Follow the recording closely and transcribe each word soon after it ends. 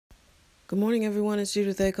Good morning, everyone. It's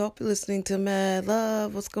Judith A. Cope. You're listening to Mad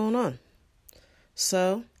Love. What's going on?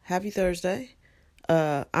 So, happy Thursday.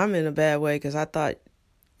 I'm in a bad way because I thought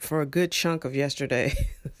for a good chunk of yesterday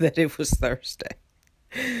that it was Thursday.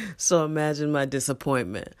 So imagine my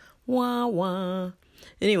disappointment. Wah, wah.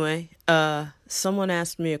 Anyway, someone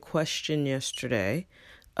asked me a question yesterday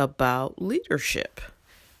about leadership.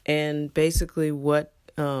 And basically what,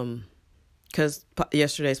 because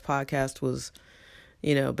yesterday's podcast was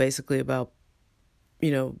basically about,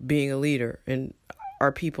 being a leader, and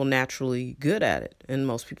are people naturally good at it? And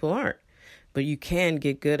most people aren't, but you can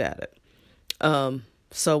get good at it.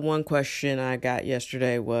 So one question I got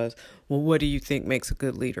yesterday was, well, what do you think makes a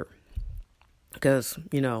good leader? Because,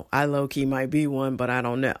 I low-key might be one, but I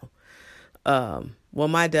don't know. Well,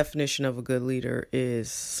 my definition of a good leader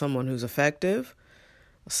is someone who's effective,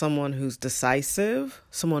 someone who's decisive,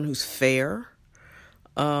 someone who's fair,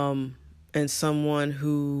 and someone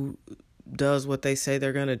who does what they say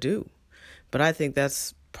they're going to do. But I think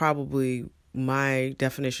that's probably my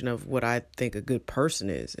definition of what I think a good person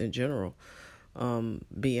is in general.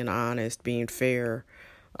 Being honest, being fair,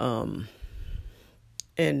 and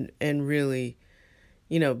really,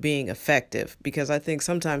 being effective. Because I think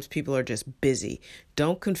sometimes people are just busy.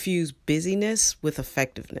 Don't confuse busyness with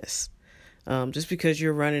effectiveness. Just because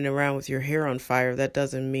you're running around with your hair on fire, that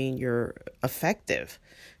doesn't mean you're effective.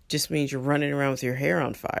 Just means you're running around with your hair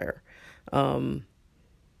on fire.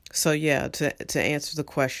 So yeah, to answer the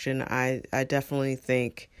question, I definitely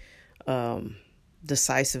think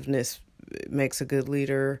decisiveness makes a good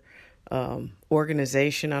leader.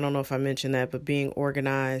 Organization, I don't know if I mentioned that, but being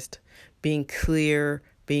organized, being clear,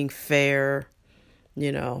 being fair,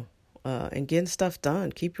 and getting stuff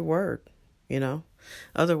done. Keep your word,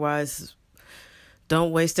 Otherwise,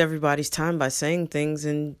 don't waste everybody's time by saying things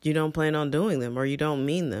and you don't plan on doing them, or you don't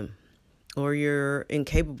mean them, or you're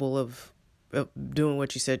incapable of doing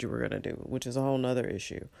what you said you were going to do, which is a whole nother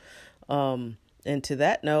issue. And to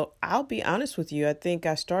that note, I'll be honest with you. I think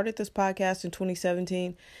I started this podcast in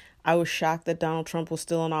 2017. I was shocked that Donald Trump was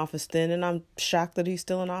still in office then, and I'm shocked that he's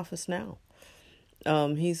still in office now.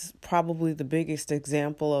 He's probably the biggest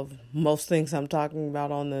example of most things I'm talking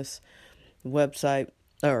about on this website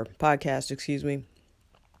or podcast, excuse me.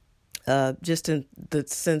 Just in the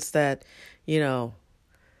sense that,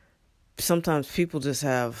 sometimes people just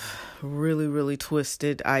have really, really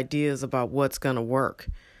twisted ideas about what's going to work,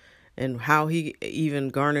 and how he even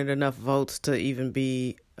garnered enough votes to even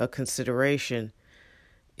be a consideration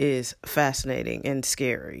is fascinating and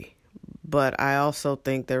scary. But I also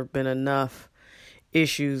think there have been enough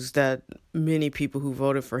issues that many people who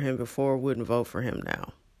voted for him before wouldn't vote for him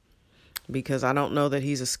now. Because I don't know that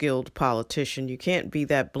he's a skilled politician. You can't be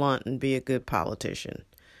that blunt and be a good politician.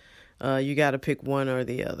 You got to pick one or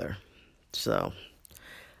the other. So,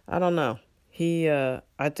 I don't know.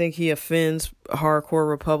 I think he offends hardcore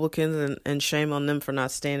Republicans, and shame on them for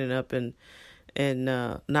not standing up and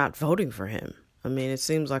not voting for him. I mean, it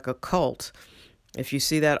seems like a cult. If you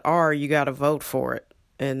see that R, you got to vote for it.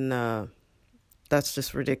 And that's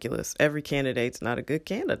just ridiculous. Every candidate's not a good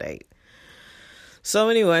candidate. So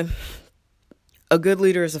anyway, a good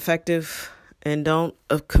leader is effective, and don't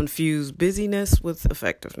confuse busyness with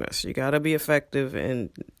effectiveness. You got to be effective and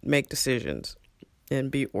make decisions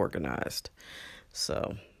and be organized.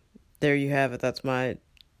 So there you have it. That's my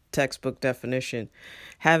textbook definition.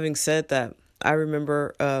 Having said that, I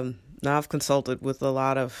remember now I've consulted with a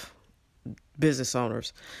lot of business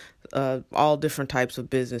owners, all different types of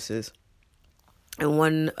businesses. And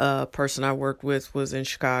one person I worked with was in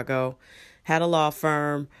Chicago, had a law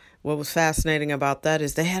firm. What was fascinating about that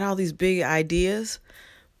is they had all these big ideas,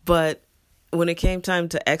 but when it came time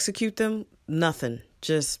to execute them, nothing,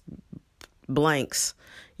 just blanks,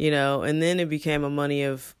 and then it became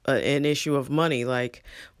an issue of money. Like,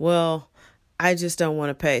 well, I just don't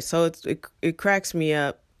want to pay. So it cracks me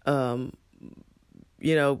up, because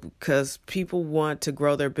people want to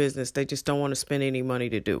grow their business. They just don't want to spend any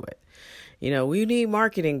money to do it. We need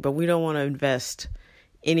marketing, but we don't want to invest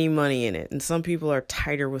any money in it. And some people are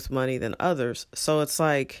tighter with money than others. So it's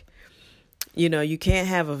like, you can't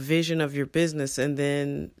have a vision of your business and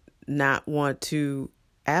then not want to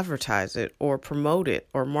advertise it or promote it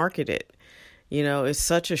or market it. It's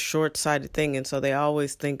such a short-sighted thing. And so they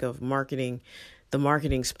always think of the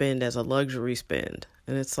marketing spend as a luxury spend.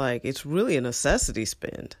 And it's like, it's really a necessity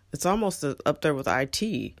spend. It's almost up there with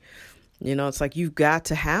IT. It's like, you've got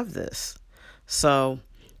to have this. So,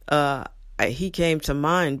 he came to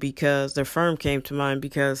mind because their firm came to mind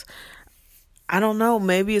because I don't know,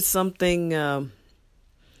 maybe it's something in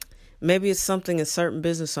certain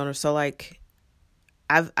business owners. So like,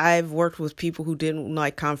 I've worked with people who didn't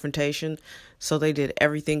like confrontation, so they did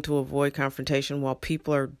everything to avoid confrontation, while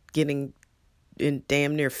people are getting in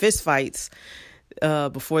damn near fist fights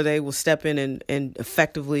before they will step in and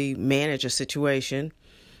effectively manage a situation.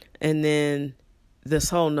 And then this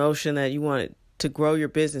whole notion that you want to grow your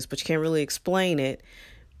business, but you can't really explain it,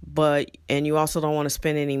 and you also don't want to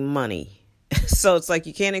spend any money. So it's like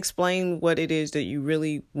you can't explain what it is that you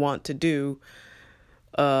really want to do.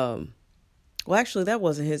 Well, actually, that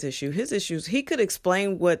wasn't his issue. His issue is he could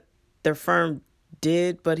explain what their firm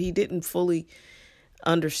did, but he didn't fully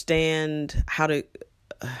understand how to...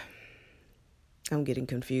 I'm getting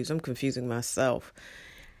confused. I'm confusing myself.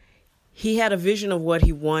 He had a vision of what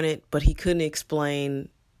he wanted, but he couldn't explain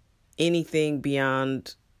anything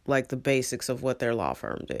beyond like the basics of what their law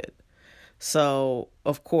firm did. So,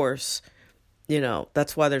 of course,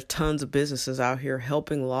 that's why there's tons of businesses out here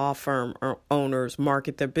helping law firm owners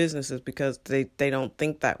market their businesses, because they don't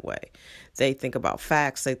think that way. They think about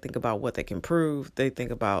facts. They think about what they can prove. They think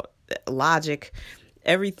about logic,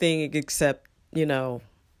 everything except,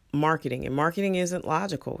 marketing. And marketing isn't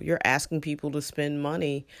logical. You're asking people to spend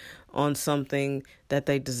money on something that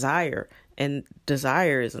they desire, and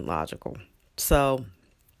desire isn't logical. So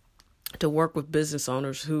to work with business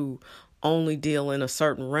owners who only deal in a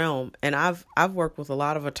certain realm, and I've worked with a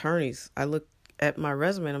lot of attorneys. I look at my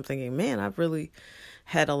resume and I'm thinking, man, I've really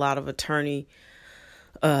had a lot of attorneys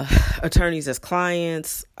as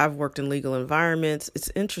clients. I've worked in legal environments.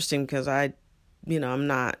 It's interesting because I'm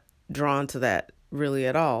not drawn to that really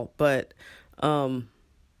at all. But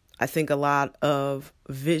I think a lot of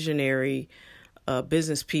visionary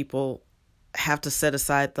business people have to set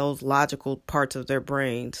aside those logical parts of their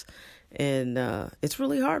brains. And it's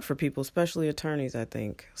really hard for people, especially attorneys, I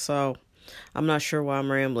think. So I'm not sure why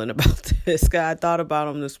I'm rambling about this guy. I thought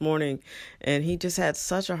about him this morning, and he just had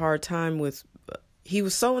such a hard time with... He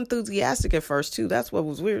was so enthusiastic at first, too. That's what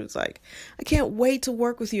was weird. It's like, I can't wait to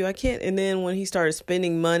work with you. I can't. And then when he started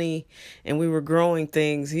spending money and we were growing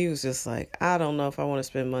things, he was just like, I don't know if I want to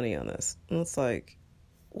spend money on this. And it's like,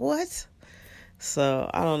 what? So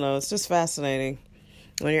I don't know. It's just fascinating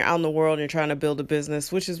when you're out in the world and you're trying to build a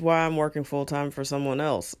business, which is why I'm working full time for someone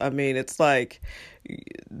else. I mean, it's like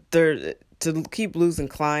to keep losing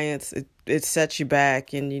clients, it sets you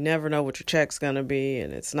back, and you never know what your check's going to be,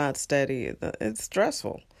 and it's not steady. It's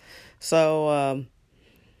stressful. So,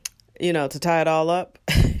 to tie it all up,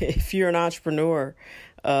 if you're an entrepreneur,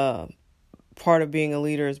 part of being a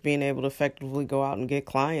leader is being able to effectively go out and get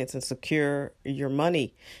clients and secure your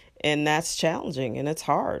money. And that's challenging and it's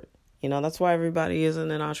hard. That's why everybody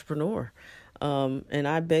isn't an entrepreneur. And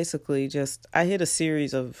I basically I hit a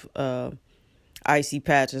series of icy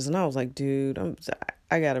patches, and I was like, dude,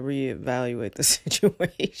 I got to reevaluate the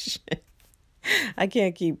situation. I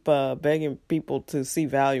can't keep begging people to see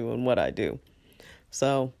value in what I do.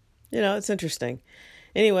 So, it's interesting.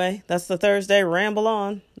 Anyway, that's the Thursday ramble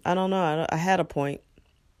on. I don't know. I had a point.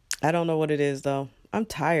 I don't know what it is, though. I'm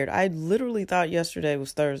tired. I literally thought yesterday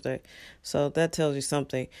was Thursday. So that tells you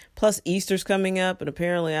something. Plus, Easter's coming up, and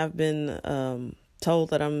apparently I've been told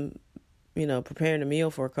that I'm, preparing a meal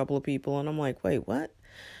for a couple of people. And I'm like, wait, what?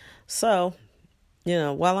 So,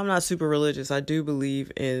 while I'm not super religious, I do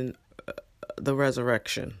believe in the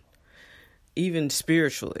resurrection. Even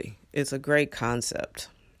spiritually, it's a great concept.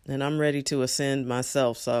 And I'm ready to ascend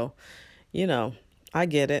myself. So, I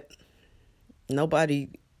get it. Nobody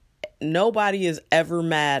is ever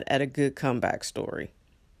mad at a good comeback story.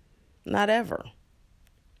 Not ever.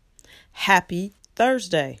 Happy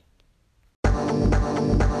Thursday.